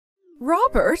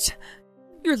Robert,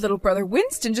 your little brother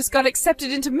Winston just got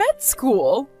accepted into med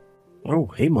school. Oh,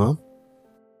 hey, Mom.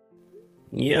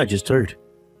 Yeah, I just heard.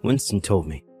 Winston told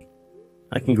me.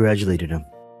 I congratulated him.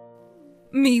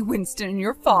 Me, Winston, and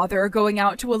your father are going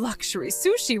out to a luxury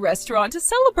sushi restaurant to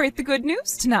celebrate the good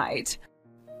news tonight.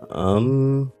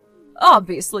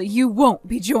 Obviously, you won't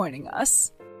be joining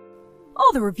us.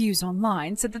 All the reviews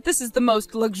online said that this is the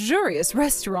most luxurious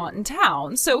restaurant in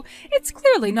town, so it's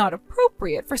clearly not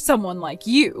appropriate for someone like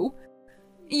you.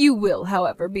 You will,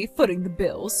 however, be footing the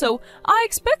bill, so I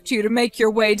expect you to make your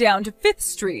way down to 5th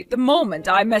Street the moment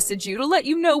I message you to let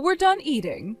you know we're done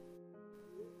eating.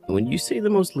 When you say the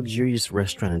most luxurious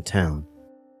restaurant in town,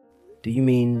 do you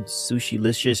mean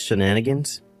Sushi-licious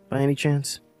Shenanigans, by any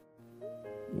chance?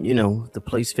 You know, the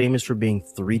place famous for being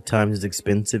 3 times as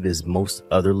expensive as most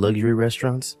other luxury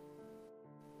restaurants?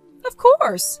 Of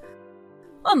course!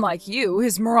 Unlike you,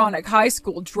 his moronic high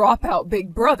school dropout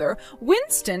big brother,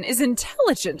 Winston is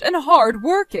intelligent and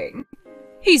hard-working.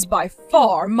 He's by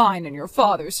far mine and your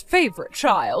father's favorite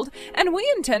child, and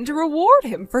we intend to reward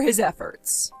him for his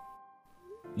efforts.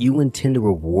 You intend to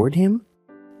reward him?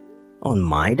 On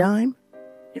my dime?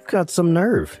 You've got some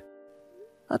nerve.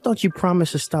 I thought you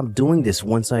promised to stop doing this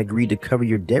once I agreed to cover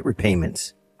your debt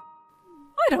repayments.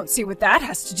 I don't see what that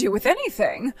has to do with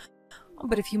anything.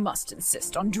 But if you must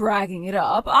insist on dragging it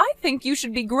up, I think you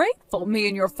should be grateful me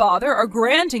and your father are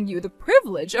granting you the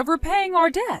privilege of repaying our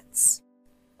debts.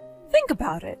 Think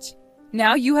about it.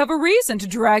 Now you have a reason to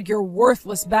drag your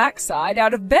worthless backside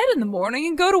out of bed in the morning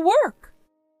and go to work.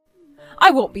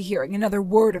 I won't be hearing another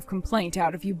word of complaint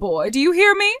out of you, boy. Do you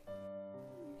hear me?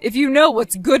 If you know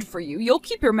what's good for you, you'll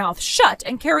keep your mouth shut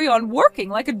and carry on working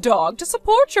like a dog to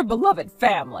support your beloved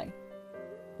family.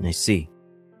 I see.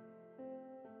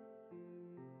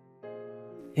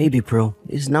 Hey, Big Pro,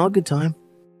 is now a good time?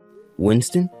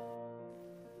 Winston?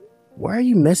 Why are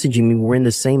you messaging me when we're in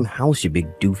the same house, you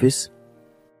big doofus?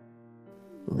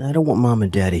 I don't want Mom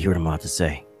and Dad to hear what I'm about to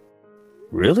say.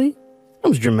 Really? That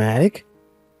was dramatic.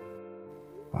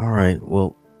 Alright,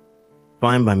 well,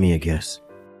 fine by me, I guess.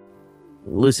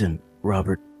 Listen,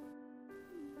 Robert.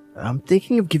 I'm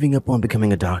thinking of giving up on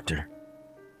becoming a doctor.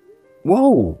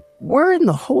 Whoa, where in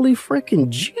the holy frickin'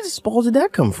 Jesus balls did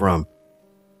that come from?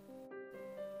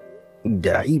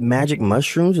 Did I eat magic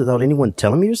mushrooms without anyone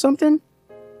telling me or something?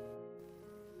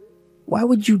 Why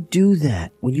would you do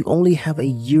that when you only have a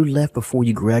year left before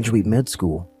you graduate med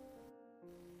school?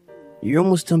 You're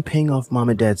almost done paying off Mom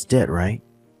and Dad's debt, right?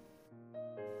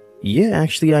 Yeah,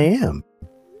 actually I am.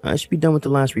 I should be done with the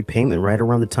last repayment right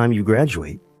around the time you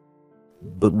graduate.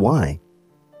 But why?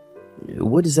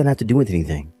 What does that have to do with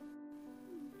anything?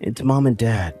 It's Mom and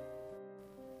Dad.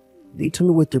 They told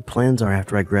me what their plans are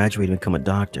after I graduate and become a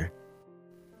doctor.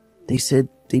 They said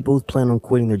they both plan on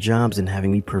quitting their jobs and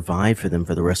having me provide for them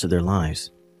for the rest of their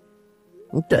lives.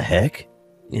 What the heck?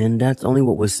 And that's only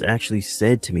what was actually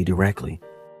said to me directly.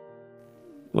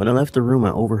 When I left the room,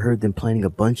 I overheard them planning a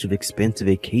bunch of expensive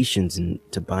vacations and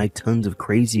to buy tons of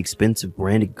crazy expensive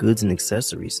branded goods and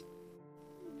accessories.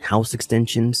 House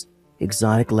extensions,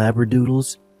 exotic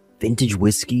labradoodles, vintage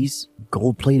whiskeys,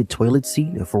 gold-plated toilet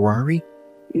seat, a Ferrari.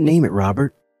 You name it,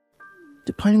 Robert.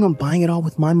 They're planning on buying it all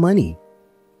with my money.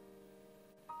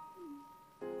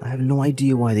 I have no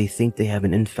idea why they think they have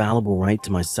an infallible right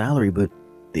to my salary, but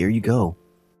there you go.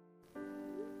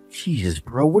 Jesus,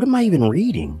 bro, what am I even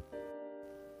reading?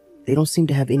 They don't seem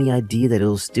to have any idea that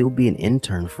it'll still be an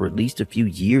intern for at least a few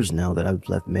years now that I've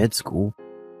left med school.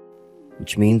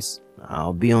 Which means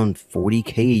I'll be on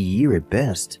 $40K a year at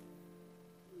best.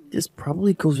 This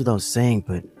probably goes without saying,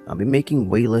 but I'll be making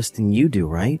way less than you do,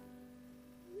 right?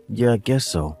 Yeah, I guess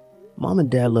so. Mom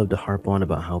and Dad love to harp on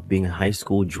about how being a high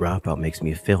school dropout makes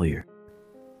me a failure.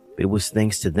 But it was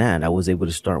thanks to that I was able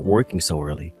to start working so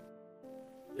early.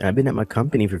 I've been at my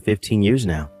company for 15 years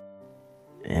now.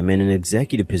 I'm in an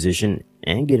executive position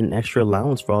and get an extra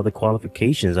allowance for all the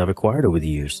qualifications I've acquired over the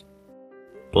years.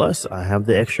 Plus, I have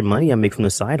the extra money I make from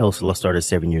the side hustle I started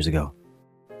 7 years ago.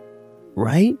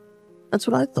 Right? That's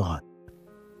what I thought.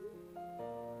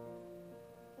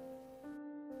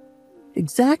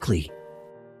 Exactly.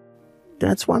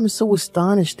 That's why I'm so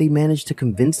astonished they managed to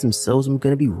convince themselves I'm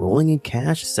going to be rolling in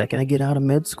cash the second I get out of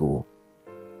med school.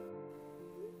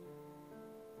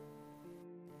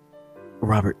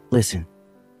 Robert, listen.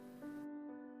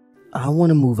 I want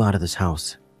to move out of this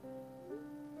house.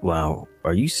 Wow,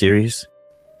 are you serious?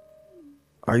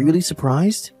 Are you really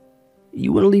surprised?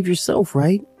 You want to leave yourself,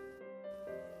 right?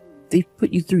 They've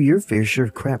put you through your fair share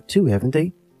of crap too, haven't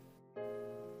they?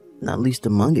 Not least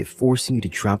among it forcing you to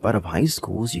drop out of high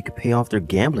school so you could pay off their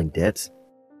gambling debts.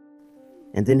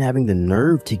 and then having the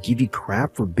nerve to give you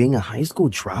crap for being a high school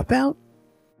dropout?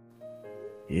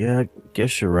 Yeah, I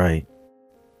guess you're right.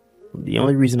 The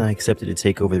only reason I accepted to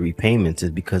take over the repayments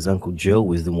is because Uncle Joe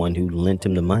was the one who lent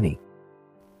him the money,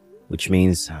 which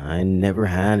means I never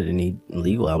had any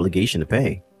legal obligation to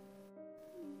pay.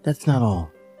 That's not all.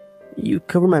 You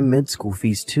cover my med school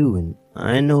fees too, and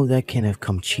I know that can't have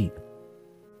come cheap.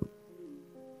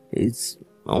 It's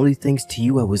only thanks to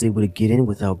you I was able to get in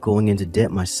without going into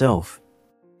debt myself.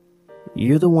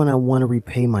 You're the one I want to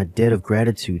repay my debt of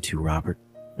gratitude to, Robert,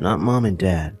 not Mom and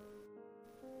Dad.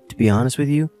 To be honest with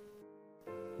you,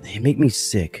 they make me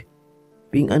sick.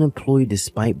 Being unemployed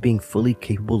despite being fully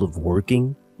capable of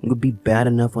working would be bad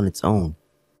enough on its own.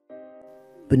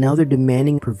 But now they're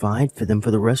demanding to provide for them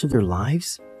for the rest of their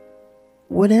lives?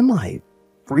 What am I?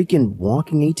 Freaking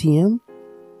walking ATM?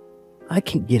 I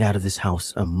can't get out of this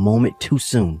house a moment too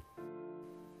soon.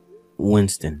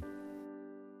 Winston.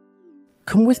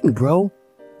 Come with me, bro.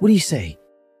 What do you say?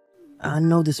 I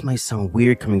know this might sound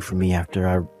weird coming from me after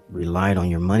I relied on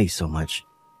your money so much,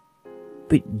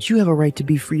 but you have a right to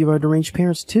be free of our deranged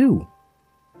parents too.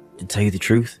 To tell you the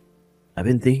truth, I've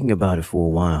been thinking about it for a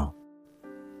while.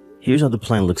 Here's how the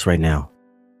plan looks right now.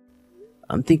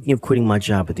 I'm thinking of quitting my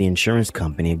job at the insurance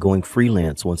company and going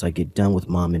freelance once I get done with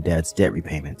Mom and Dad's debt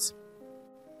repayments.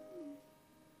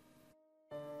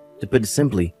 To put it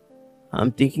simply,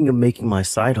 I'm thinking of making my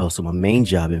side hustle my main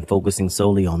job and focusing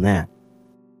solely on that.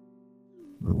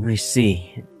 I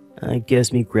see. I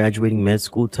guess me graduating med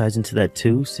school ties into that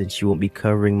too, since you won't be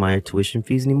covering my tuition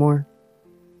fees anymore.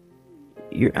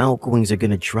 Your outgoings are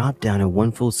gonna drop down in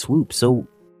one full swoop, so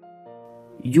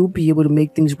you'll be able to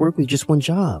make things work with just one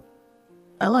job.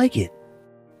 I like it.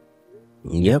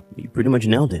 Yep, you pretty much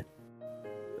nailed it.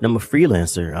 But I'm a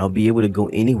freelancer. I'll be able to go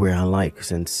anywhere I like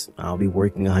since I'll be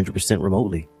working 100%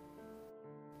 remotely.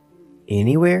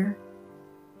 Anywhere?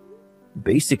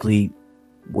 Basically,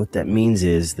 what that means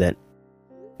is that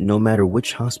no matter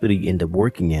which hospital you end up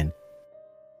working in,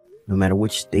 no matter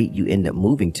which state you end up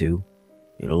moving to,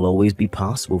 it'll always be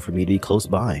possible for me to be close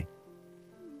by.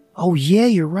 Oh yeah,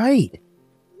 you're right.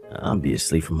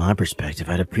 Obviously, from my perspective,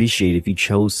 I'd appreciate if you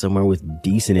chose somewhere with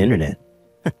decent internet.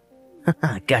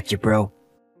 Gotcha, bro.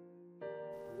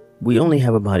 We only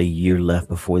have about a year left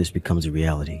before this becomes a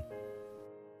reality.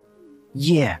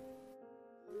 Yeah.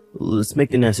 Let's make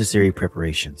the necessary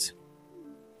preparations.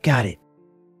 Got it.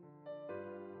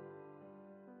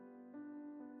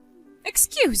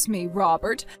 Excuse me,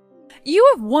 Robert. You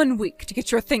have 1 week to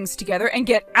get your things together and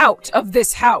get out of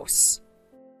this house.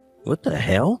 What the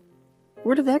hell?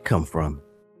 Where did that come from?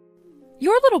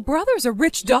 Your little brother's a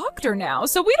rich doctor now,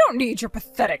 so we don't need your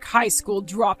pathetic high school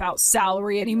dropout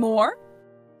salary anymore.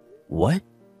 What?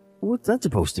 What's that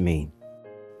supposed to mean?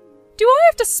 Do I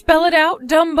have to spell it out,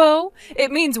 Dumbo?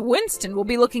 It means Winston will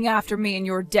be looking after me and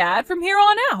your dad from here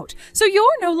on out, so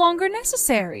you're no longer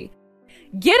necessary.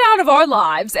 Get out of our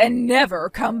lives and never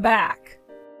come back.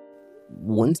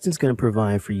 Winston's gonna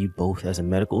provide for you both as a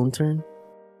medical intern?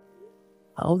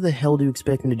 How the hell do you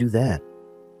expect him to do that?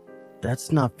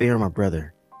 That's not fair on my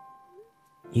brother.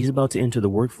 He's about to enter the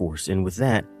workforce, and with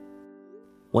that,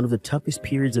 one of the toughest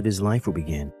periods of his life will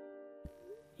begin.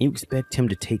 You expect him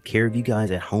to take care of you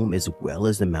guys at home as well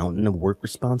as the mountain of work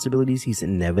responsibilities he's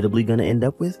inevitably gonna end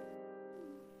up with?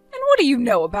 And what do you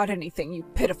know about anything, you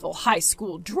pitiful high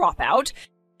school dropout?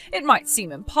 It might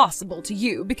seem impossible to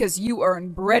you because you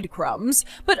earn breadcrumbs,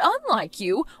 but unlike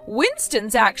you,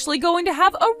 Winston's actually going to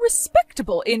have a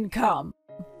respectable income.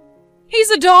 He's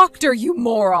a doctor, you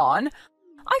moron!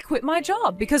 I quit my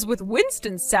job because with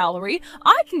Winston's salary,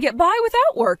 I can get by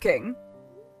without working.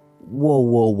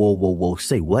 Whoa,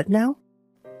 say what now?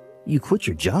 You quit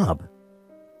your job?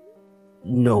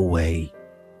 No way.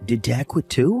 Did Dad quit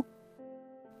too?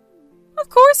 Of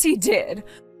course he did.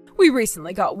 We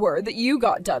recently got word that you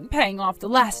got done paying off the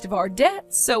last of our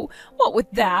debts, so what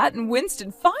with that and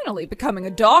Winston finally becoming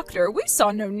a doctor, we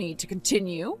saw no need to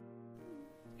continue.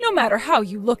 No matter how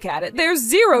you look at it, there's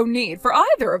zero need for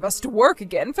either of us to work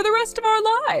again for the rest of our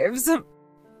lives.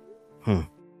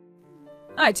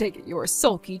 I take it your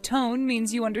sulky tone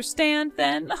means you understand,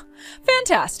 then?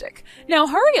 Fantastic. Now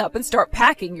hurry up and start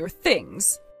packing your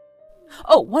things.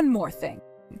 Oh, one more thing.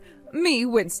 Me,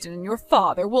 Winston, and your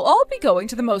father will all be going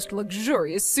to the most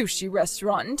luxurious sushi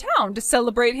restaurant in town to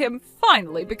celebrate him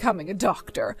finally becoming a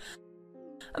doctor.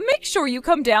 Make sure you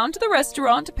come down to the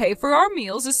restaurant to pay for our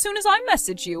meals as soon as I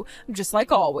message you, just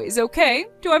like always, okay?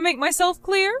 Do I make myself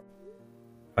clear?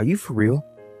 Are you for real?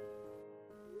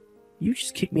 You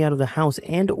just kicked me out of the house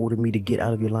and ordered me to get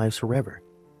out of your lives forever.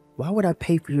 Why would I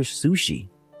pay for your sushi?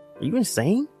 Are you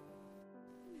insane?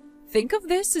 Think of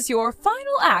this as your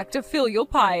final act of filial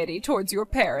piety towards your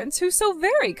parents who so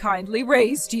very kindly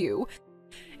raised you.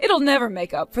 It'll never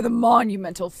make up for the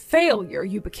monumental failure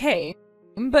you became,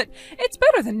 but it's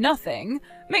better than nothing.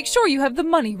 Make sure you have the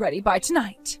money ready by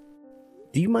tonight.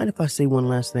 Do you mind if I say one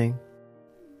last thing?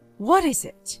 What is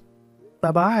it?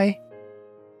 Bye-bye.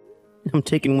 I'm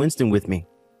taking Winston with me.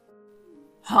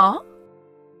 Huh?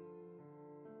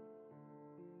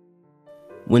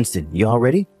 Winston, you all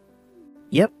ready?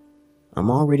 Yep. I'm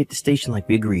all ready at the station like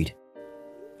we agreed.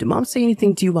 Did Mom say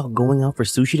anything to you about going out for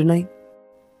sushi tonight?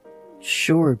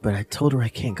 Sure, but I told her I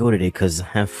can't go today because I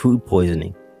have food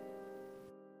poisoning.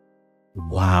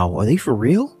 Wow, are they for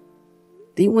real?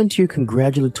 They went to your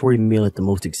congratulatory meal at the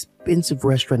most expensive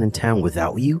restaurant in town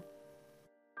without you?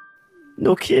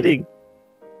 No kidding.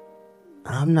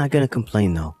 I'm not gonna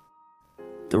complain though.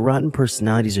 The rotten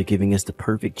personalities are giving us the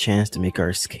perfect chance to make our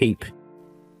escape.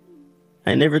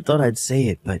 I never thought I'd say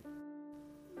it, but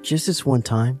just this one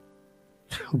time,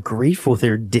 I'm grateful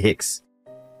they're dicks.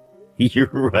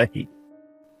 You're right.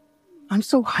 I'm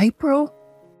so hyped, bro.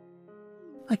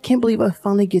 I can't believe I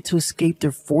finally get to escape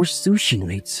their forced sushi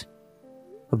nights.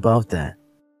 About that,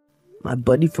 my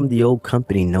buddy from the old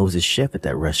company knows a chef at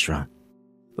that restaurant.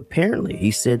 Apparently,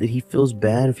 he said that he feels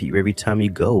bad for you every time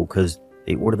you go because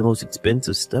they order the most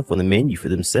expensive stuff on the menu for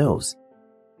themselves,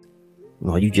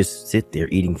 while you just sit there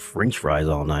eating French fries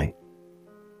all night.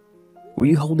 Were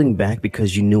you holding back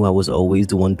because you knew I was always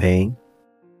the one paying?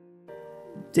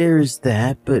 There's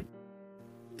that, but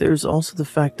there's also the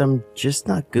fact I'm just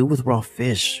not good with raw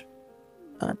fish.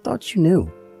 I thought you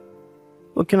knew.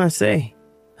 What can I say?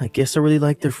 I guess I really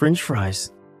like their French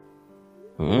fries.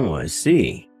 Oh, I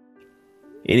see.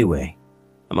 Anyway,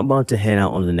 I'm about to head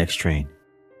out on the next train.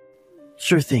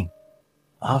 Sure thing.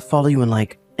 I'll follow you in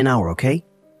like an hour, okay?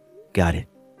 Got it.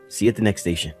 See you at the next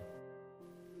station.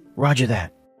 Roger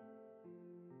that.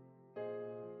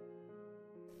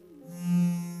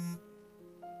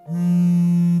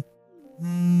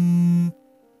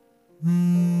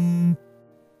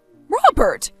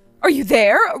 Robert! Are you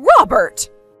there? Robert!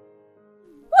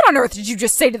 What on earth did you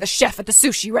just say to the chef at the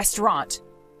sushi restaurant?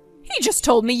 He just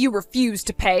told me you refused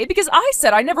to pay because I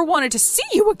said I never wanted to see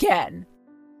you again.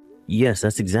 Yes,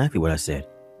 that's exactly what I said.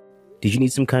 Did you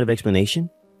need some kind of explanation?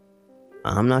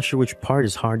 I'm not sure which part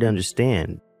is hard to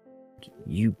understand.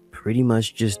 You pretty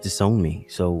much just disowned me,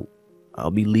 so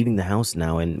I'll be leaving the house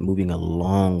now and moving a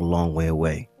long way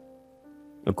away.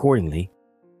 Accordingly,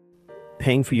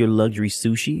 paying for your luxury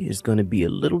sushi is going to be a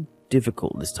little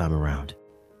difficult this time around.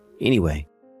 Anyway,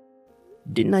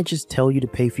 didn't I just tell you to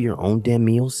pay for your own damn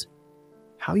meals?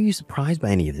 How are you surprised by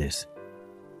any of this?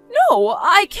 No,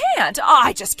 I can't.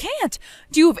 I just can't.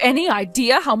 Do you have any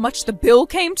idea how much the bill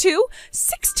came to?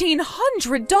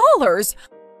 $1,600.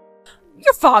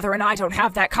 Your father and I don't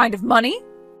have that kind of money.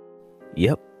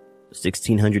 Yep,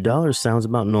 $1,600 sounds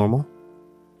about normal.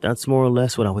 That's more or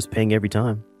less what I was paying every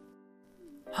time.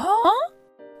 Huh?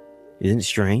 Isn't it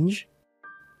strange?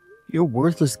 Your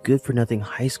worthless, good-for-nothing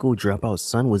high school dropout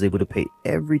son was able to pay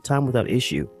every time without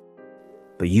issue.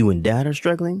 But you and Dad are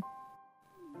struggling?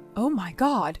 Oh my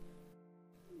God.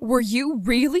 Were you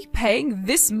really paying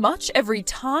this much every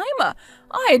time? I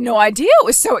had no idea it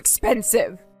was so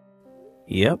expensive.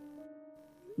 Yep.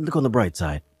 Look on the bright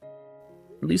side.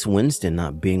 At least Winston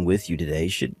not being with you today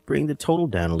should bring the total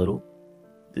down a little.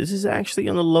 This is actually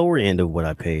on the lower end of what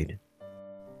I paid.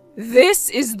 This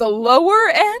is the lower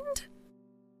end?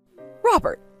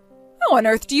 Robert, how on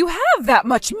earth do you have that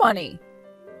much money?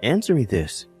 Answer me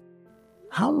this.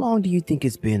 How long do you think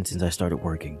it's been since I started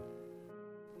working?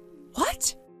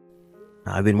 What?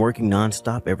 I've been working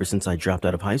nonstop ever since I dropped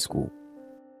out of high school.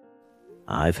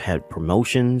 I've had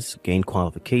promotions, gained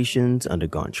qualifications,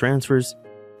 undergone transfers,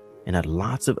 and had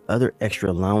lots of other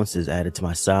extra allowances added to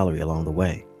my salary along the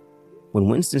way. When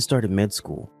Winston started med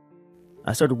school,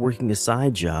 I started working a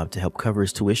side job to help cover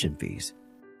his tuition fees.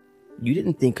 You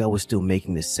didn't think I was still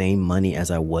making the same money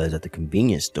as I was at the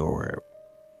convenience store.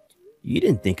 You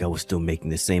didn't think I was still making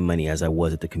the same money as I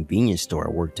was at the convenience store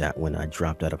I worked at when I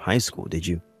dropped out of high school, did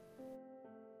you?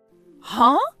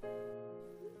 Huh?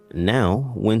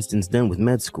 Now, Winston's done with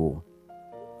med school.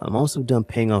 I'm also done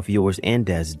paying off yours and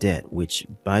Dad's debt, which,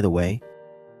 by the way,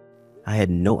 I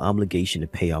had no obligation to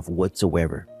pay off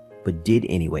whatsoever, but did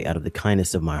anyway out of the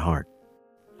kindness of my heart.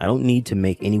 I don't need to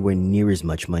make anywhere near as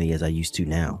much money as I used to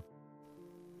now,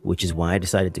 which is why I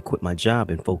decided to quit my job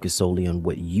and focus solely on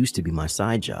what used to be my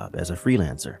side job as a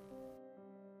freelancer.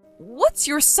 What's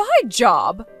your side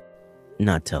job?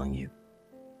 Not telling you.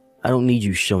 I don't need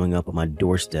you showing up on my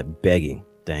doorstep begging,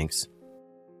 thanks.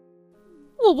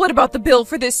 Well, what about the bill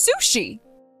for this sushi?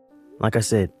 Like I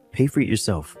said, pay for it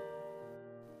yourself.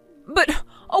 But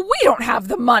we don't have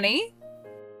the money.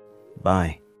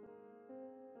 Bye.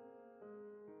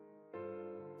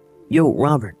 Yo,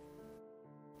 Robert.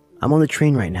 I'm on the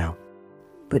train right now,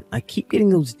 but I keep getting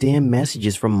those damn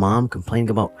messages from Mom complaining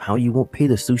about how you won't pay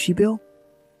the sushi bill.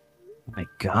 My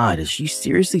God, is she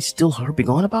seriously still harping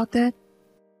on about that?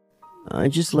 I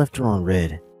just left her on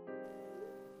red.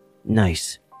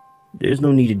 Nice. There's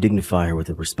no need to dignify her with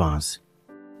a response.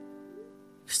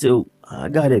 Still, I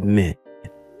gotta admit,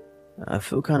 I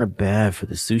feel kinda bad for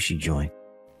the sushi joint.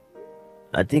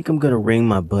 I think I'm gonna ring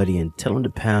my buddy and tell him to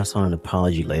pass on an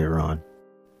apology later on.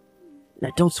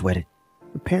 Now, don't sweat it.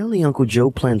 Apparently Uncle Joe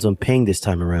plans on paying this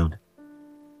time around.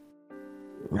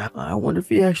 I wonder if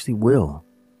he actually will.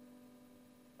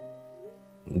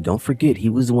 Don't forget he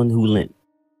was the one who lent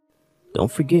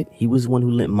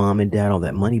Mom and Dad all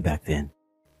that money back then.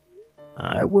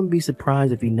 I wouldn't be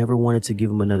surprised if he never wanted to give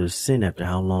him another cent after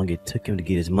how long it took him to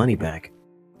get his money back.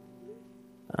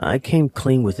 I came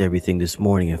clean with everything this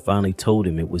morning and finally told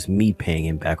him it was me paying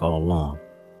him back all along.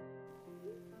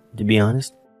 To be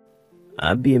honest,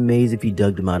 I'd be amazed if he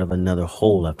dug them out of another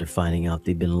hole after finding out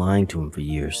they'd been lying to him for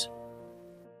years.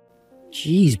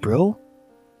 Jeez, bro.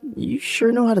 You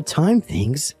sure know how to time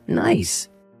things. Nice.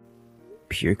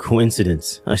 Pure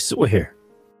coincidence, I swear.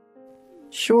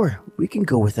 Sure, we can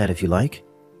go with that if you like.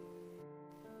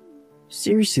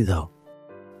 Seriously though,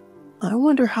 I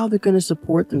wonder how they're gonna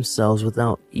support themselves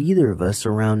without either of us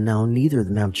around now. Neither of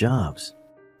them have jobs.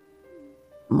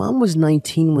 Mom was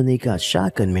 19 when they got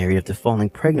shotgun married after falling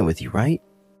pregnant with you, right?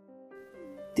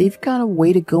 They've got a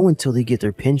way to go until they get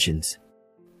their pensions.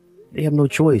 They have no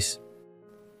choice.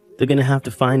 They're gonna have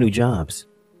to find new jobs.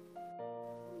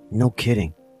 No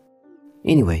kidding.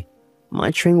 Anyway,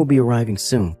 my train will be arriving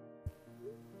soon.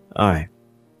 Alright.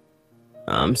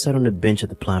 I'm sat on the bench at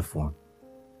the platform.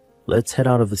 Let's head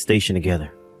out of the station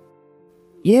together.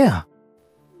 Yeah.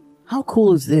 How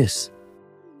cool is this?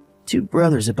 Two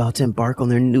brothers about to embark on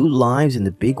their new lives in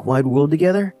the big wide world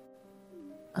together?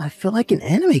 I feel like an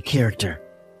anime character.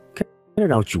 Cut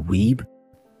it out, you weeb.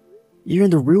 You're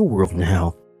in the real world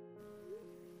now.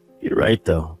 You're right,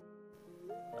 though.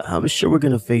 I'm sure we're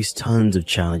gonna face tons of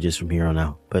challenges from here on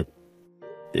out, but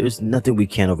there's nothing we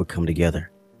can't overcome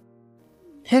together.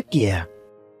 Heck yeah.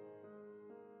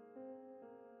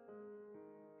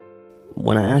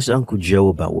 When I asked Uncle Joe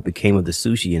about what became of the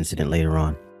sushi incident later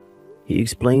on, he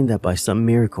explained that by some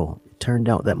miracle, it turned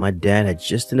out that my dad had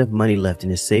just enough money left in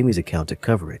his savings account to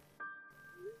cover it.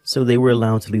 So they were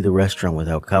allowed to leave the restaurant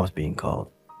without cops being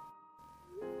called.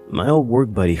 My old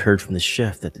work buddy heard from the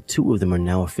chef that the two of them are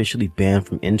now officially banned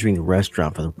from entering the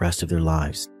restaurant for the rest of their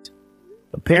lives.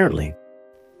 Apparently,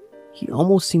 he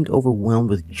almost seemed overwhelmed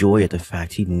with joy at the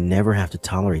fact he'd never have to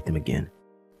tolerate them again.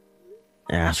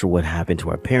 I asked her what happened to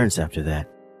our parents after that.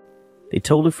 They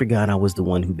totally forgot I was the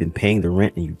one who'd been paying the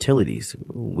rent and utilities,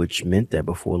 which meant that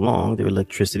before long their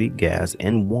electricity, gas,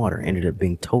 and water ended up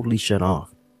being totally shut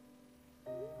off.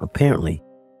 Apparently,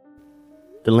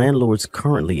 the landlord's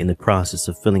currently in the process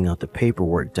of filling out the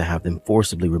paperwork to have them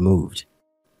forcibly removed.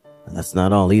 And that's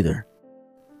not all either.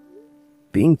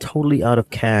 Being totally out of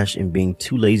cash and being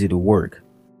too lazy to work,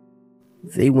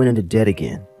 they went into debt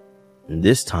again. And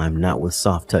this time not with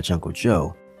soft touch Uncle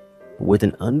Joe, but with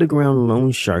an underground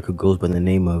loan shark who goes by the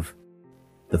name of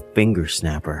the Finger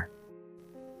Snapper.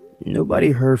 Nobody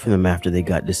heard from them after they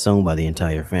got disowned by the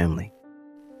entire family.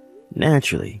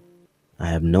 Naturally, I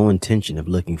have no intention of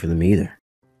looking for them either.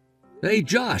 Hey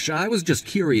Josh, I was just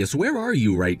curious, where are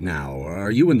you right now? Are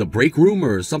you in the break room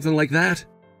or something like that?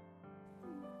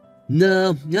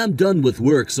 No, I'm done with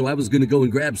work, so I was gonna go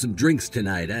and grab some drinks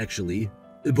tonight, actually.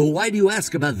 But why do you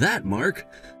ask about that, Mark?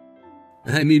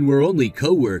 I mean, we're only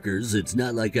co-workers. It's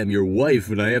not like I'm your wife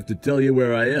and I have to tell you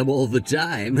where I am all the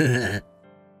time.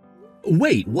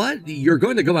 Wait, what? You're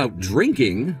going to go out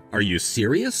drinking? Are you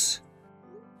serious?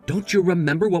 Don't you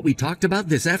remember what we talked about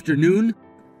this afternoon?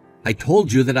 I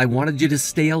told you that I wanted you to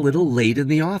stay a little late in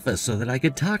the office so that I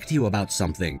could talk to you about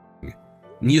something.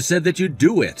 You said that you'd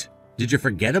do it. Did you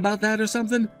forget about that or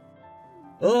something?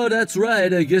 Oh, that's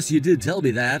right. I guess you did tell me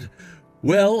that.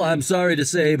 Well, I'm sorry to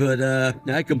say, but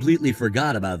I completely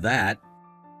forgot about that.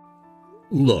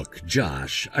 Look,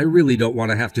 Josh, I really don't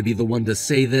want to have to be the one to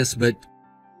say this, but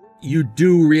you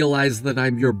do realize that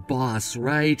I'm your boss,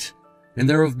 right? And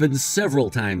there have been several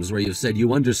times where you've said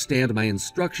you understand my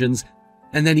instructions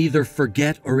and then either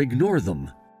forget or ignore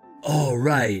them. Oh,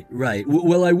 right.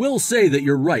 Well, I will say that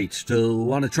you're right to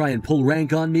want to try and pull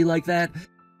rank on me like that.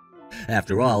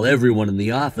 After all, everyone in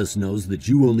the office knows that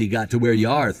you only got to where you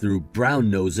are through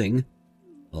brown-nosing.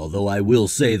 Although I will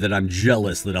say that I'm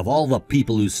jealous that of all the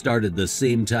people who started the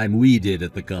same time we did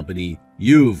at the company,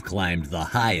 you've climbed the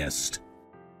highest.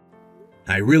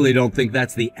 I really don't think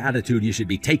that's the attitude you should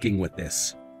be taking with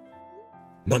this.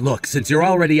 But look, since you're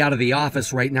already out of the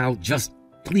office right now, just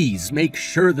please make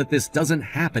sure that this doesn't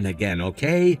happen again,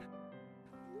 okay?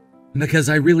 Because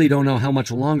I really don't know how much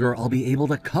longer I'll be able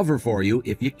to cover for you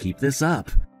if you keep this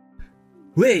up.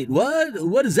 Wait, what?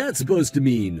 What is that supposed to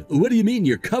mean? What do you mean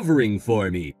you're covering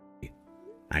for me?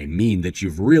 I mean that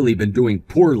you've really been doing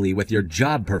poorly with your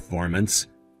job performance,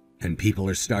 and people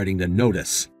are starting to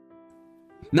notice.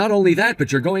 Not only that,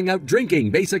 but you're going out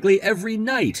drinking basically every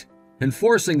night, and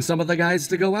forcing some of the guys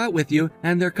to go out with you,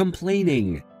 and they're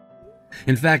complaining.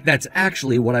 In fact, that's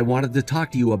actually what I wanted to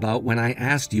talk to you about when I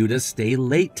asked you to stay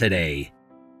late today.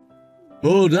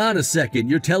 Hold on a second,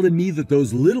 you're telling me that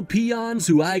those little peons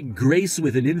who I grace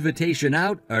with an invitation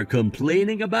out are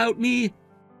complaining about me?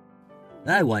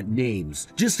 I want names.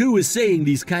 Just who is saying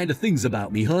these kind of things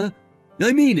about me, huh?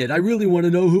 I mean it, I really want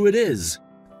to know who it is.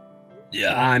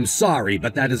 Yeah, I'm sorry,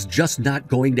 but that is just not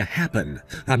going to happen.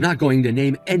 I'm not going to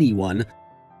name anyone.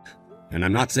 And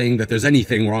I'm not saying that there's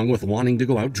anything wrong with wanting to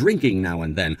go out drinking now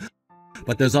and then.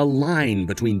 But there's a line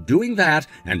between doing that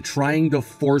and trying to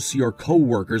force your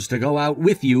coworkers to go out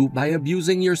with you by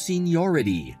abusing your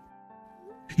seniority.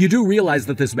 You do realize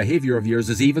that this behavior of yours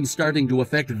is even starting to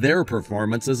affect their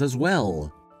performances as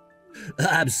well.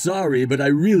 I'm sorry, but I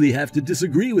really have to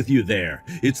disagree with you there.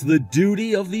 It's the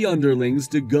duty of the underlings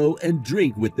to go and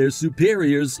drink with their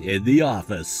superiors in the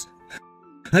office.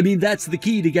 I mean, that's the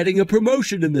key to getting a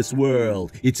promotion in this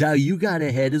world. It's how you got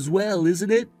ahead as well,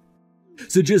 isn't it?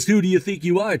 So just who do you think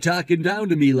you are talking down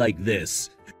to me like this?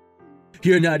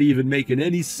 You're not even making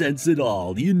any sense at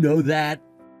all. Do you know that?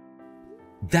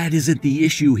 That isn't the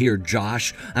issue here,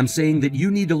 Josh. I'm saying that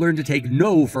you need to learn to take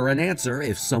no for an answer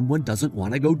if someone doesn't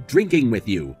want to go drinking with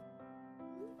you.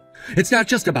 It's not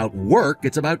just about work,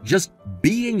 it's about just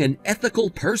being an ethical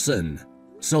person.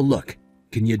 So look,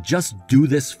 can you just do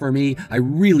this for me? I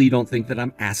really don't think that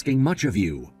I'm asking much of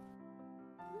you.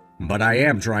 But I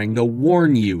am trying to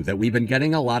warn you that we've been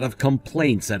getting a lot of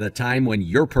complaints at a time when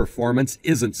your performance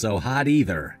isn't so hot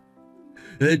either.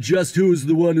 Just who's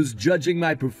the one who's judging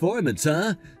my performance,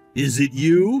 huh? Is it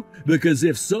you? Because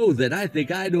if so, then I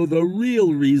think I know the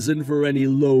real reason for any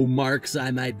low marks I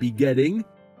might be getting.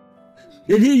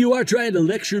 And here you are trying to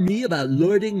lecture me about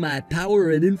lording my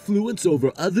power and influence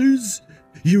over others?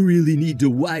 You really need to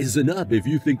wisen up if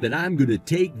you think that I'm gonna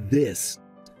take this.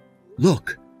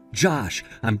 Look, Josh,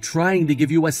 I'm trying to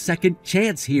give you a second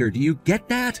chance here. Do you get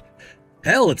that?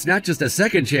 Hell, it's not just a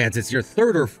second chance, it's your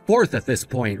third or fourth at this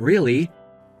point, really.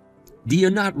 Do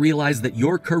you not realize that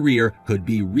your career could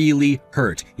be really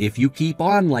hurt if you keep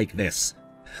on like this?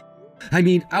 I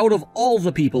mean, out of all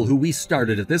the people who we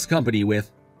started at this company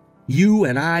with, you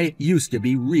and I used to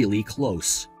be really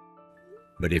close.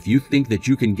 But if you think that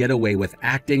you can get away with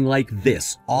acting like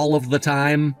this all of the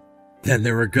time, then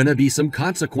there are gonna be some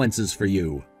consequences for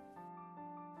you.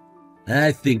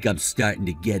 I think I'm starting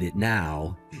to get it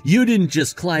now. You didn't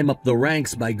just climb up the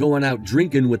ranks by going out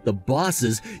drinking with the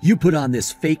bosses, you put on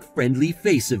this fake friendly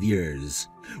face of yours.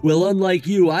 Well, unlike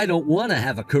you, I don't want to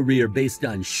have a career based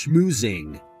on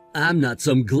schmoozing. I'm not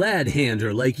some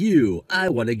glad-hander like you. I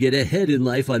want to get ahead in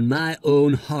life on my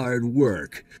own hard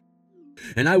work.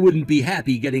 And I wouldn't be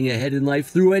happy getting ahead in life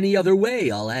through any other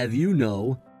way, I'll have you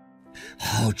know.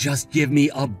 Oh, just give me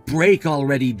a break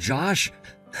already, Josh.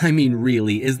 I mean,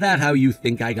 really, is that how you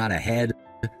think I got ahead?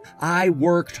 I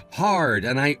worked hard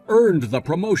and I earned the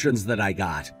promotions that I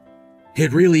got.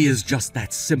 It really is just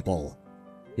that simple.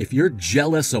 If you're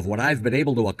jealous of what I've been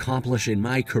able to accomplish in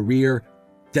my career,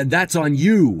 then that's on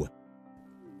you.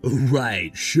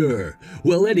 Right, sure.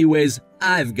 Well, anyways,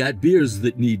 I've got beers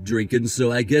that need drinking,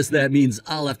 so I guess that means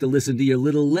I'll have to listen to your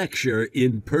little lecture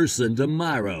in person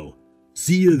tomorrow.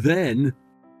 See you then.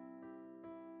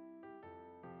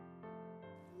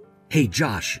 Hey,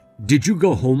 Josh, did you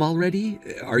go home already?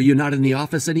 Are you not in the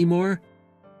office anymore?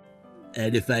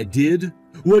 And if I did,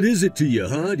 what is it to you,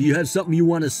 huh? Do you have something you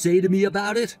want to say to me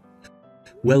about it?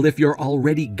 Well, if you're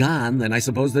already gone, then I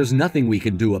suppose there's nothing we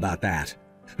can do about that.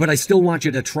 But I still want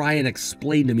you to try and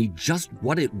explain to me just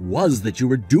what it was that you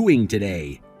were doing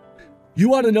today. You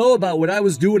want to know about what I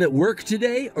was doing at work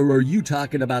today, or are you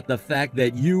talking about the fact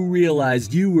that you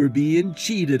realized you were being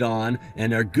cheated on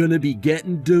and are gonna be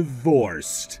getting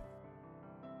divorced?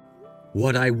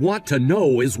 What I want to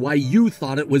know is why you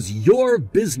thought it was your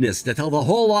business to tell the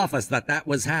whole office that that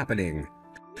was happening.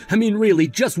 I mean, really,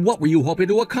 just what were you hoping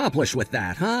to accomplish with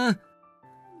that, huh?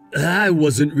 I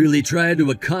wasn't really trying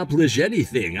to accomplish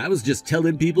anything. I was just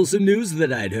telling people some news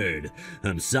that I'd heard.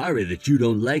 I'm sorry that you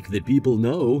don't like that people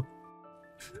know.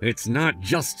 It's not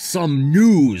just some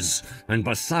news. And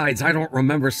besides, I don't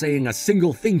remember saying a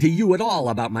single thing to you at all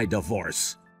about my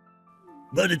divorce.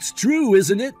 But it's true,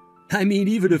 isn't it? I mean,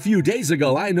 even a few days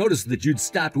ago, I noticed that you'd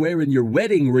stopped wearing your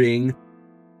wedding ring.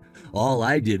 All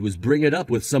I did was bring it up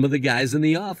with some of the guys in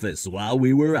the office while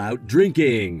we were out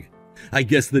drinking. I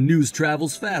guess the news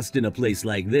travels fast in a place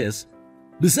like this.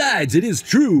 Besides, it is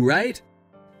true, right?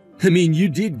 I mean, you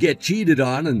did get cheated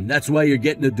on, and that's why you're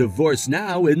getting a divorce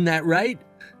now, isn't that right?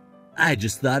 I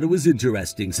just thought it was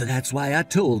interesting, so that's why I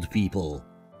told people.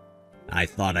 I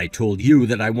thought I told you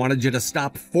that I wanted you to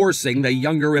stop forcing the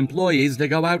younger employees to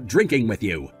go out drinking with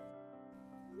you.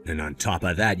 And on top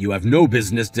of that, you have no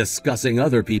business discussing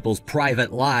other people's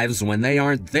private lives when they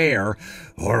aren't there,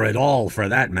 or at all for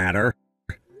that matter.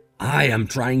 I am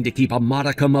trying to keep a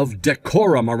modicum of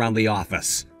decorum around the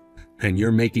office, and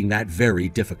you're making that very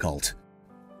difficult.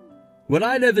 Well,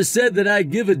 I never said that I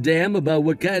give a damn about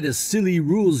what kind of silly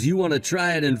rules you want to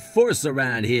try and enforce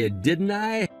around here, didn't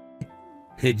I?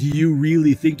 And do you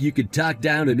really think you could talk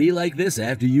down to me like this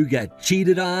after you got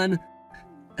cheated on?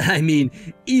 I mean,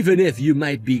 even if you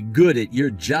might be good at your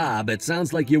job, it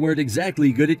sounds like you weren't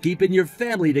exactly good at keeping your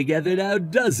family together now,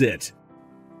 does it?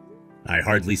 I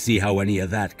hardly see how any of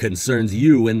that concerns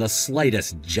you in the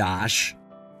slightest, Josh.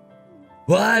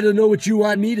 Well, I don't know what you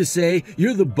want me to say.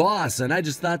 You're the boss, and I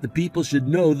just thought the people should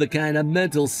know the kind of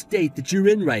mental state that you're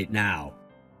in right now.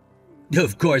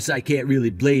 Of course, I can't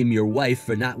really blame your wife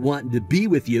for not wanting to be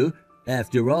with you.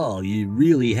 After all, you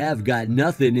really have got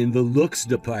nothing in the looks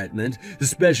department,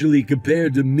 especially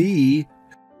compared to me.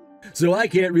 So I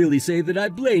can't really say that I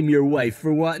blame your wife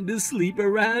for wanting to sleep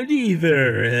around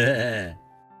either.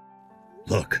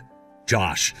 Look,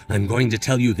 Josh, I'm going to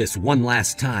tell you this one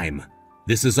last time.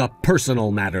 This is a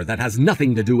personal matter that has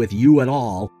nothing to do with you at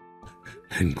all.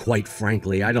 And quite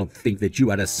frankly, I don't think that you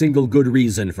had a single good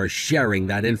reason for sharing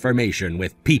that information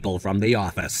with people from the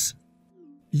office.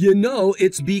 You know,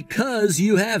 it's because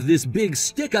you have this big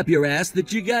stick up your ass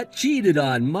that you got cheated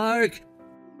on, Mark.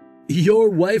 Your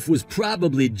wife was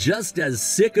probably just as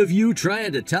sick of you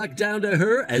trying to talk down to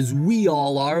her as we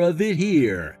all are of it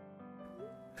here.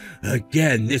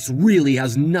 Again, this really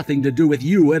has nothing to do with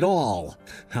you at all.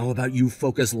 How about you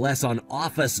focus less on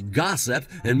office gossip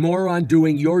and more on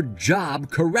doing your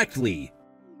job correctly?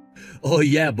 Oh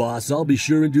yeah, boss, I'll be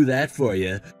sure and do that for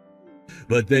you.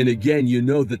 But then again, you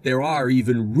know that there are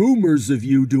even rumors of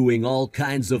you doing all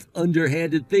kinds of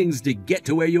underhanded things to get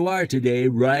to where you are today,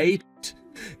 right?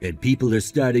 And people are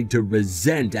starting to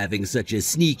resent having such a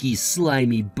sneaky,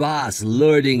 slimy boss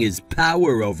lording his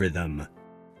power over them.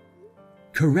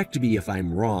 Correct me if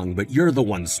I'm wrong, but you're the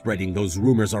one spreading those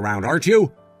rumors around, aren't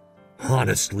you?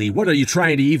 Honestly, what are you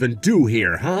trying to even do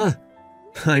here, huh?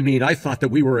 I mean, I thought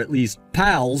that we were at least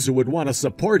pals who would want to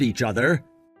support each other.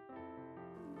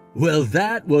 Well,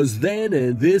 that was then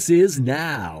and this is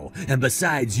now. And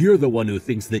besides, you're the one who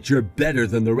thinks that you're better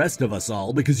than the rest of us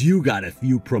all because you got a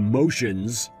few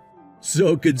promotions.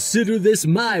 So consider this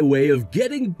my way of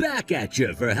getting back at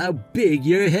you for how big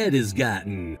your head has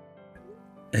gotten.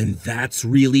 And that's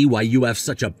really why you have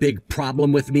such a big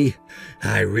problem with me?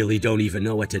 I really don't even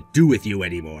know what to do with you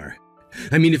anymore.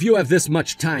 I mean, if you have this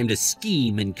much time to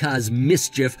scheme and cause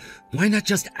mischief, why not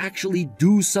just actually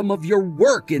do some of your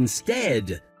work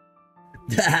instead?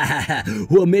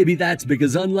 Well, maybe that's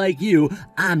because unlike you,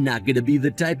 I'm not gonna be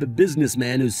the type of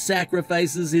businessman who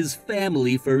sacrifices his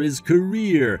family for his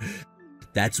career.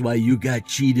 That's why you got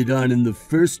cheated on in the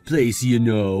first place, you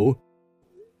know.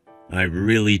 I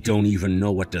really don't even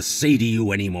know what to say to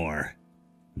you anymore.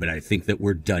 But I think that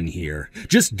we're done here.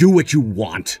 Just do what you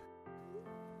want.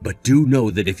 But do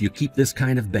know that if you keep this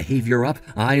kind of behavior up,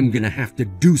 I'm gonna have to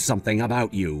do something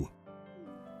about you.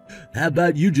 How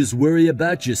about you just worry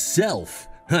about yourself?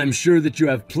 I'm sure that you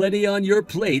have plenty on your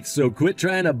plate, so quit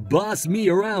trying to boss me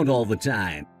around all the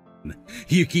time.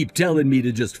 You keep telling me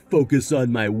to just focus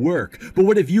on my work, but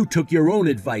what if you took your own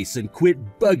advice and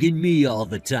quit bugging me all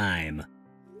the time?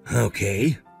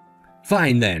 Okay,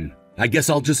 fine then. I guess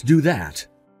I'll just do that.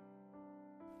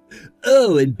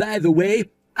 Oh, and by the way,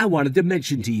 I wanted to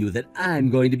mention to you that I'm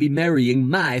going to be marrying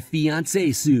my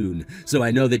fiancée soon, so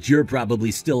I know that you're probably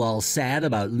still all sad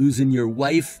about losing your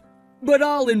wife, but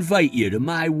I'll invite you to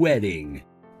my wedding.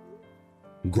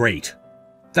 Great.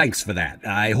 Thanks for that.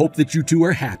 I hope that you two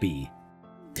are happy.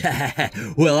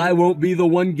 Well, I won't be the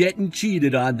one getting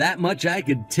cheated on, that much I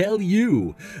can tell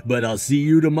you. But I'll see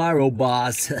you tomorrow,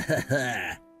 boss.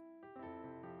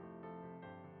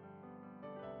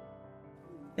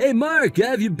 Hey, Mark, how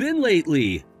have you been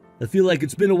lately? I feel like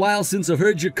it's been a while since I've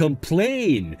heard you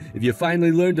complain. Have you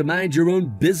finally learned to mind your own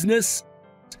business?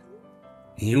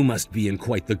 You must be in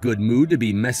quite the good mood to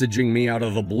be messaging me out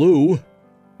of the blue.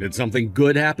 Did something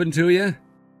good happen to you?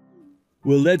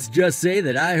 Well, let's just say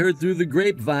that I heard through the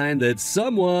grapevine that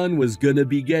someone was gonna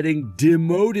be getting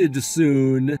demoted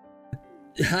soon.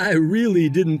 I really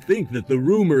didn't think that the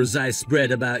rumors I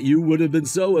spread about you would have been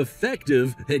so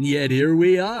effective, and yet here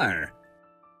we are.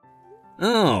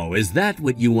 Oh, is that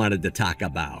what you wanted to talk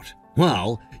about?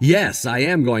 Well, yes, I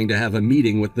am going to have a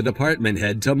meeting with the department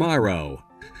head tomorrow.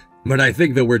 But I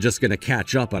think that we're just going to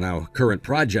catch up on how current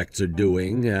projects are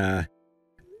doing.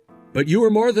 But you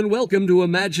are more than welcome to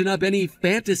imagine up any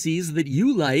fantasies that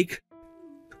you like.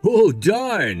 Oh,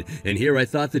 darn! And here I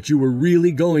thought that you were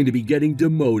really going to be getting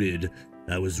demoted.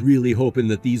 I was really hoping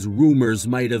that these rumors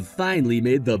might have finally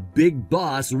made the big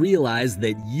boss realize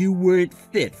that you weren't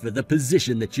fit for the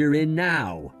position that you're in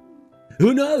now.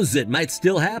 Who knows, it might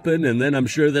still happen, and then I'm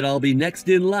sure that I'll be next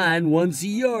in line once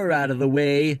you're out of the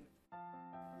way.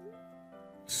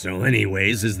 So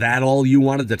anyways, is that all you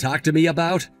wanted to talk to me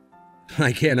about?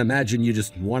 I can't imagine you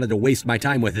just wanted to waste my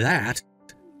time with that.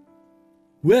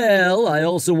 Well, I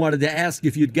also wanted to ask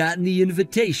if you'd gotten the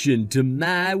invitation to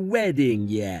my wedding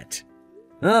yet.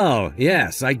 Oh,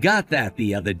 yes, I got that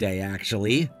the other day,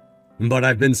 actually. But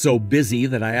I've been so busy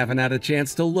that I haven't had a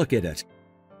chance to look at it.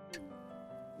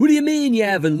 What do you mean you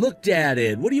haven't looked at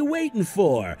it? What are you waiting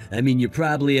for? I mean, you're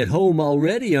probably at home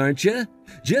already, aren't you?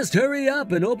 Just hurry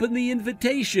up and open the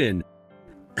invitation.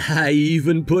 I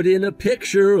even put in a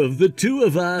picture of the two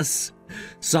of us.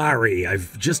 Sorry,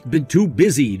 I've just been too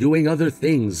busy doing other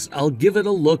things. I'll give it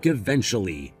a look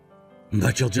eventually.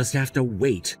 But you'll just have to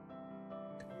wait.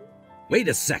 Wait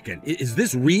a second, is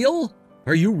this real?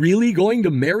 Are you really going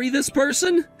to marry this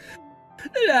person?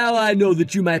 Now, I know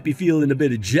that you might be feeling a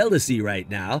bit of jealousy right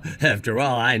now. After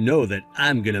all, I know that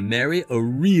I'm gonna marry a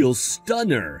real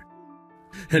stunner.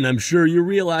 And I'm sure you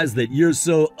realize that you're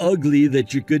so ugly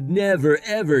that you could never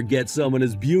ever get someone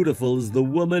as beautiful as the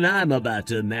woman I'm about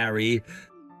to marry.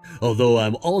 Although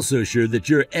I'm also sure that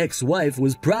your ex-wife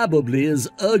was probably as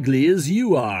ugly as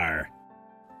you are.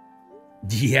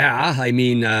 Yeah, I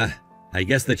mean, I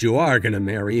guess that you are gonna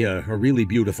marry a really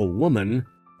beautiful woman.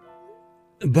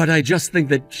 But I just think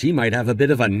that she might have a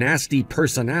bit of a nasty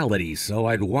personality, so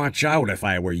I'd watch out if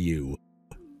I were you.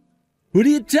 What are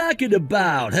you talking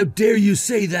about? How dare you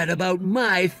say that about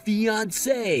my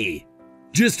fiancée?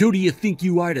 Just who do you think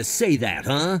you are to say that,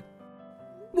 huh?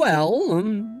 Well,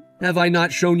 have I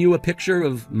not shown you a picture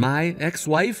of my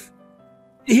ex-wife?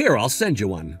 Here, I'll send you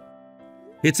one.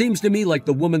 It seems to me like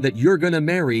the woman that you're gonna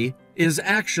marry is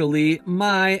actually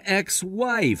my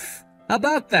ex-wife. How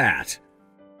about that?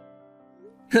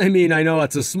 I mean, I know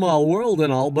it's a small world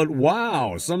and all, but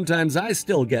wow, sometimes I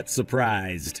still get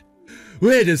surprised.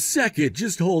 Wait a second,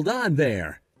 just hold on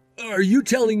there. Are you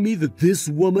telling me that this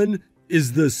woman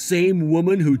is the same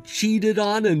woman who cheated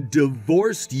on and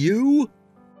divorced you?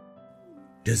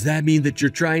 Does that mean that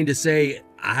you're trying to say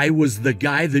I was the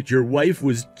guy that your wife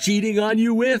was cheating on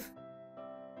you with?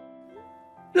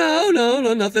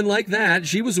 No, nothing like that.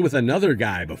 She was with another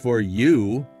guy before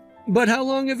you. But how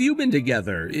long have you been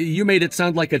together? You made it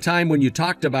sound like a time when you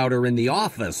talked about her in the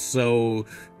office, so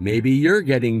maybe you're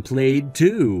getting played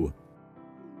too.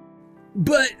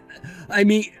 But, I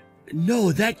mean,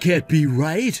 no, that can't be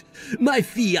right. My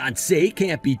fiancée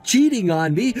can't be cheating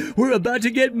on me. We're about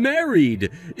to get married.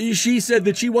 She said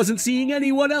that she wasn't seeing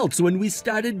anyone else when we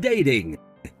started dating.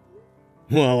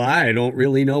 Well, I don't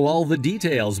really know all the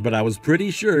details, but I was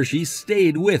pretty sure she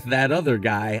stayed with that other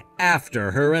guy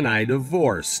after her and I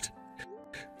divorced.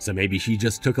 So maybe she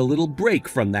just took a little break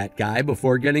from that guy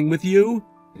before getting with you?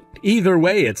 Either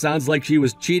way, it sounds like she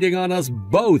was cheating on us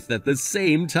both at the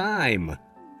same time.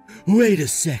 Wait a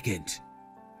second.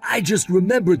 I just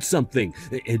remembered something.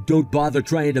 And don't bother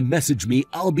trying to message me.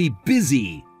 I'll be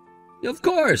busy. Of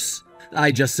course.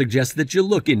 I just suggest that you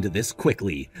look into this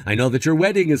quickly. I know that your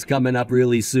wedding is coming up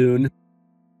really soon.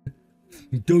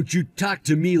 Don't you talk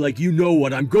to me like you know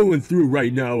what I'm going through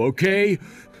right now, okay?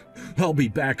 I'll be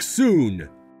back soon.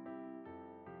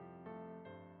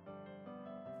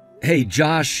 Hey,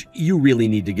 Josh, you really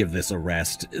need to give this a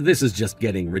rest. This is just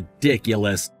getting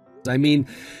ridiculous. I mean,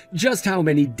 just how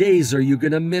many days are you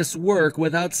gonna miss work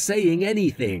without saying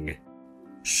anything?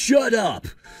 Shut up!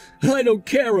 I don't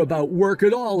care about work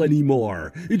at all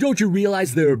anymore. Don't you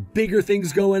realize there are bigger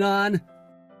things going on?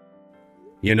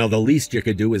 You know, the least you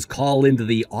could do is call into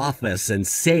the office and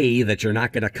say that you're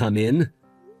not gonna come in.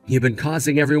 You've been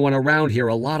causing everyone around here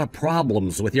a lot of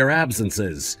problems with your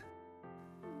absences.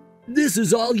 This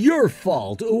is all your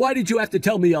fault. Why did you have to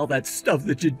tell me all that stuff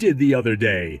that you did the other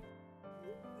day?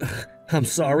 I'm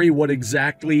sorry, what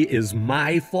exactly is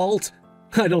my fault?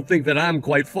 I don't think that I'm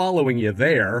quite following you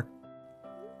there.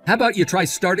 How about you try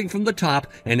starting from the top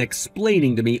and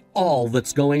explaining to me all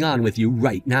that's going on with you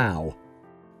right now?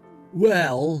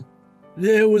 Well,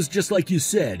 it was just like you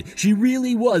said. She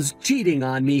really was cheating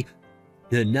on me.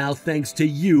 And now, thanks to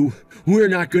you, we're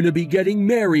not going to be getting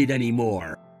married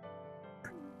anymore.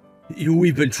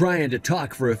 We've been trying to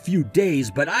talk for a few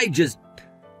days, but I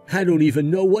don't even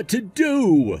know what to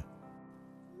do.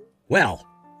 Well,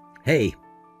 hey,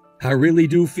 I really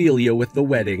do feel you with the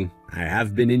wedding. I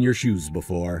have been in your shoes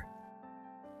before.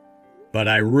 But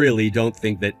I really don't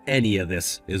think that any of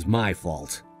this is my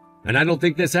fault. And I don't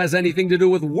think this has anything to do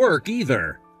with work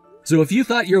either. So if you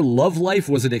thought your love life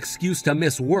was an excuse to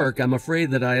miss work, I'm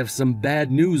afraid that I have some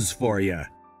bad news for you.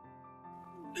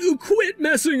 Quit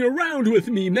messing around with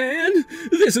me, man!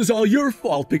 This is all your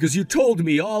fault because you told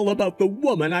me all about the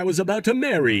woman I was about to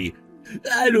marry.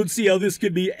 I don't see how this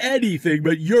could be anything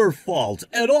but your fault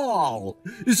at all.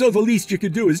 So the least you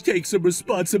can do is take some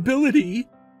responsibility.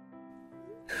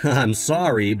 I'm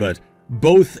sorry, but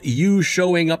both you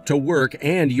showing up to work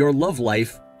and your love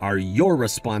life are your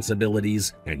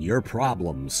responsibilities and your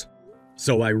problems.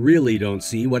 So I really don't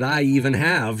see what I even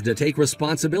have to take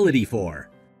responsibility for.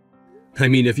 I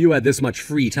mean, if you had this much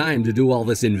free time to do all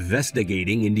this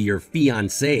investigating into your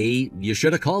fiancé, you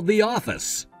should have called the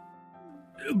office.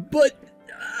 But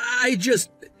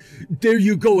there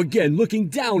you go again, looking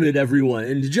down at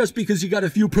everyone, just because you got a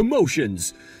few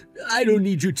promotions. I don't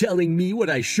need you telling me what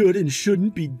I should and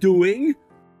shouldn't be doing.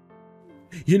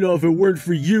 You know, if it weren't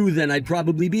for you, then I'd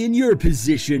probably be in your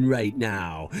position right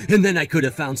now, and then I could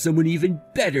have found someone even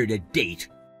better to date.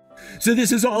 So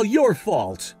this is all your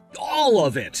fault. All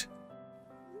of it.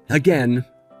 Again,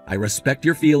 I respect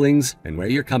your feelings and where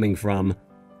you're coming from,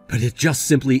 but it just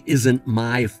simply isn't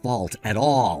my fault at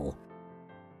all.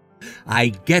 I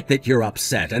get that you're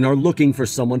upset and are looking for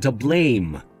someone to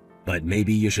blame, but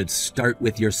maybe you should start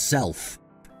with yourself.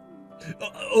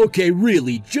 Okay,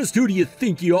 really, just who do you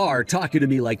think you are talking to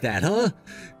me like that, huh?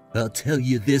 I'll tell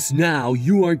you this now,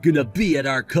 you aren't gonna be at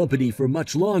our company for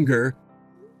much longer.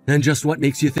 And just what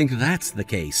makes you think that's the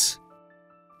case?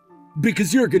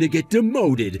 Because you're gonna get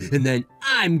demoted, and then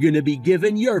I'm gonna be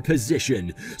given your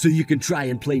position. So you can try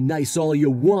and play nice all you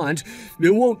want.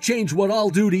 It won't change what I'll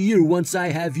do to you once I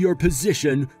have your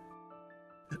position.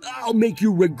 I'll make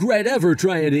you regret ever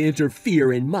trying to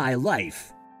interfere in my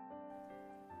life.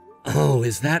 Oh,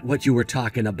 is that what you were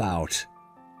talking about?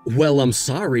 Well, I'm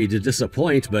sorry to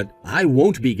disappoint, but I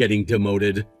won't be getting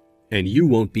demoted. And you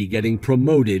won't be getting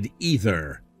promoted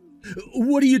either.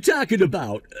 What are you talking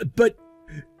about? But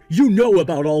you know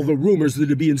about all the rumors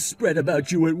that are being spread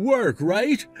about you at work,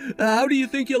 right? How do you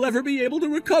think you'll ever be able to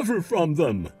recover from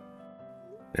them?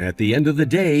 At the end of the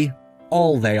day,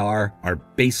 all they are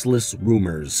baseless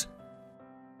rumors.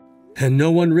 And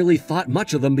no one really thought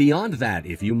much of them beyond that,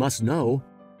 if you must know.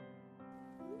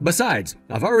 Besides,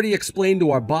 I've already explained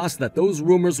to our boss that those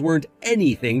rumors weren't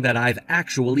anything that I've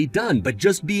actually done, but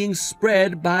just being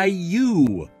spread by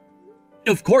you.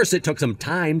 Of course, it took some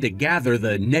time to gather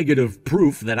the negative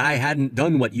proof that I hadn't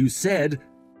done what you said.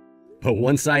 But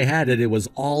once I had it, it was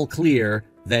all clear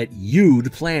that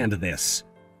you'd planned this.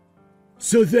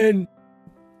 So then,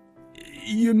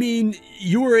 you mean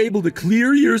you were able to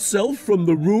clear yourself from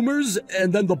the rumors,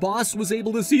 and then the boss was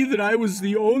able to see that I was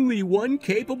the only one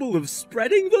capable of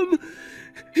spreading them?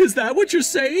 Is that what you're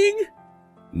saying?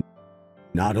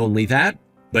 Not only that,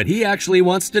 but he actually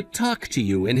wants to talk to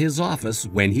you in his office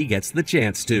when he gets the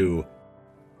chance to.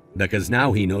 Because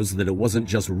now he knows that it wasn't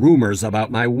just rumors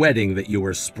about my wedding that you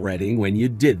were spreading when you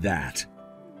did that.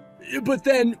 But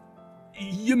then,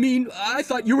 you mean I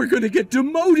thought you were going to get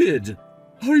demoted?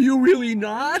 Are you really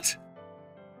not?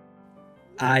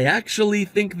 I actually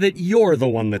think that you're the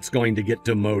one that's going to get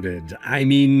demoted. I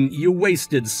mean, you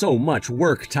wasted so much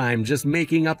work time just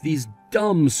making up these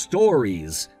dumb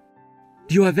stories.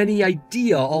 Do you have any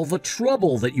idea all the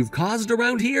trouble that you've caused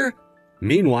around here?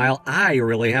 Meanwhile, I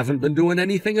really haven't been doing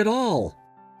anything at all.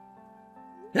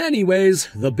 Anyways,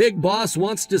 the big boss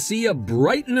wants to see you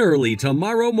bright and early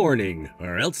tomorrow morning,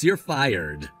 or else you're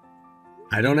fired.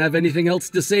 I don't have anything else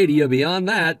to say to you beyond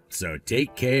that, so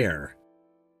take care.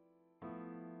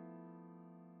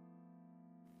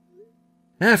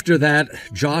 After that,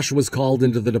 Josh was called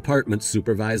into the department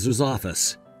supervisor's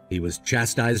office. He was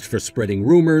chastised for spreading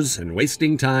rumors and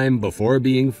wasting time before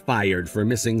being fired for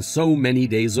missing so many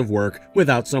days of work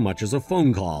without so much as a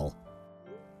phone call.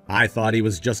 I thought he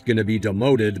was just going to be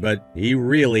demoted, but he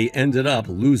really ended up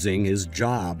losing his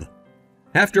job.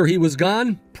 After he was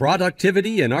gone,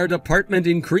 productivity in our department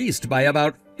increased by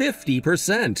about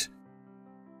 50%.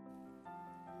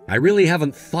 I really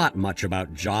haven't thought much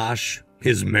about Josh,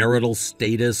 his marital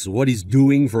status, what he's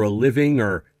doing for a living,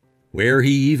 or where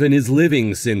he even is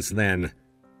living since then.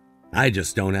 I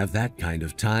just don't have that kind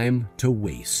of time to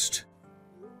waste.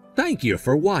 Thank you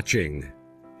for watching.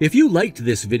 If you liked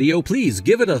this video, please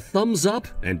give it a thumbs up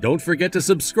and don't forget to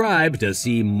subscribe to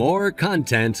see more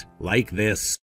content like this.